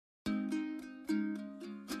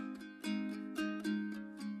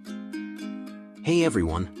Hey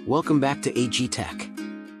everyone, welcome back to AG Tech.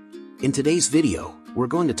 In today's video, we're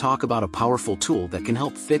going to talk about a powerful tool that can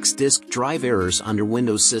help fix disk drive errors on your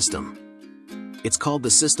Windows system. It's called the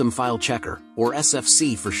System File Checker, or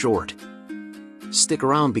SFC for short. Stick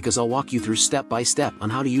around because I'll walk you through step by step on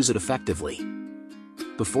how to use it effectively.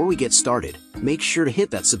 Before we get started, make sure to hit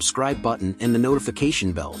that subscribe button and the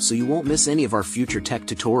notification bell so you won't miss any of our future tech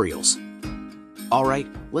tutorials. Alright,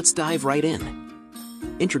 let's dive right in.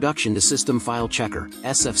 Introduction to System File Checker,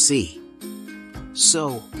 SFC.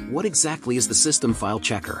 So, what exactly is the System File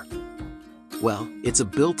Checker? Well, it's a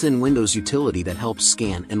built-in Windows utility that helps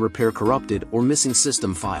scan and repair corrupted or missing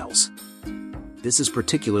system files. This is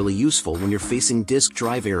particularly useful when you're facing disk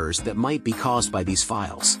drive errors that might be caused by these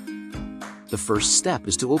files. The first step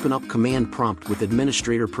is to open up Command Prompt with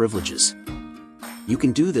administrator privileges. You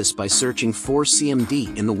can do this by searching for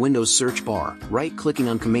CMD in the Windows search bar, right-clicking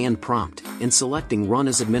on Command Prompt, and selecting Run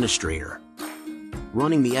as Administrator.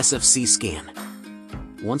 Running the SFC Scan.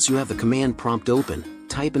 Once you have the command prompt open,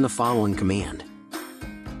 type in the following command.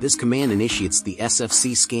 This command initiates the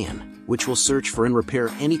SFC Scan, which will search for and repair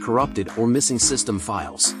any corrupted or missing system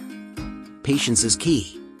files. Patience is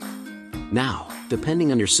key. Now,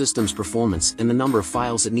 depending on your system's performance and the number of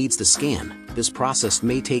files it needs to scan, this process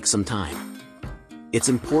may take some time. It's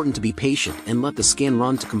important to be patient and let the scan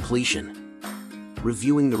run to completion.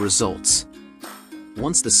 Reviewing the results.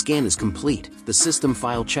 Once the scan is complete, the System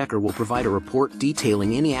File Checker will provide a report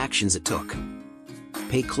detailing any actions it took.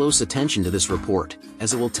 Pay close attention to this report,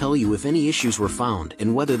 as it will tell you if any issues were found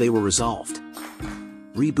and whether they were resolved.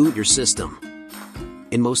 Reboot your system.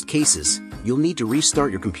 In most cases, you'll need to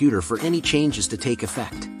restart your computer for any changes to take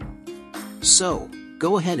effect. So,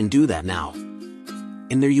 go ahead and do that now.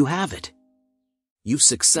 And there you have it. You've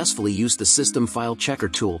successfully used the System File Checker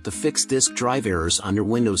tool to fix disk drive errors on your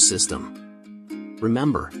Windows system.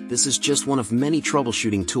 Remember, this is just one of many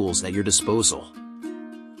troubleshooting tools at your disposal.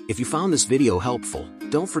 If you found this video helpful,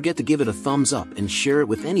 don't forget to give it a thumbs up and share it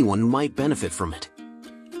with anyone who might benefit from it.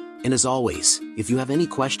 And as always, if you have any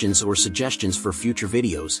questions or suggestions for future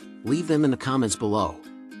videos, leave them in the comments below.